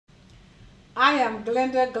I am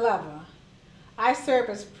Glenda Glover. I serve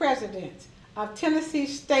as president of Tennesse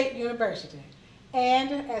State University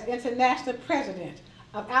and as international president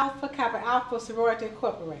of Alpha Kappa Alpha Sorority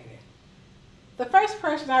Incorporated. The first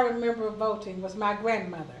person I remember voting was my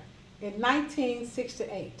grandmother in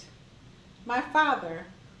 1968. My father,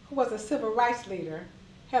 who was a civil rights leader,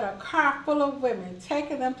 had a car full of women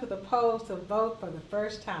taking them to the polls to vote for the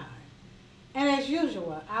first time. And as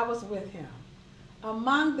usual, I was with him.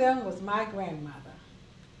 Among them was my grandmother.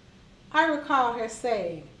 I recall her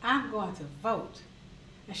saying, "I'm going to vote."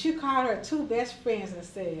 And she called her two best friends and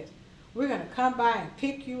said, "We're going to come by and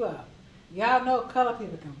pick you up. Y'all know colored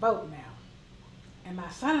people can vote now. And my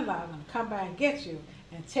son-in-law is going to come by and get you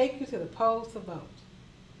and take you to the polls to vote."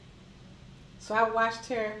 So I watched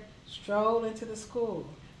her stroll into the school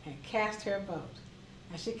and cast her vote.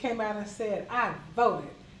 And she came out and said, "I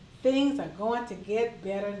voted. Things are going to get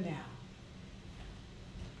better now."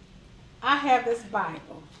 I have this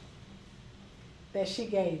Bible that she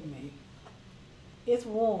gave me. It's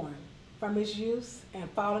worn from its use and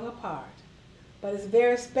falling apart, but it's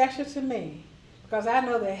very special to me because I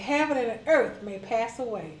know that heaven and earth may pass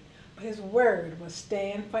away, but his word will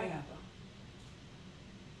stand forever.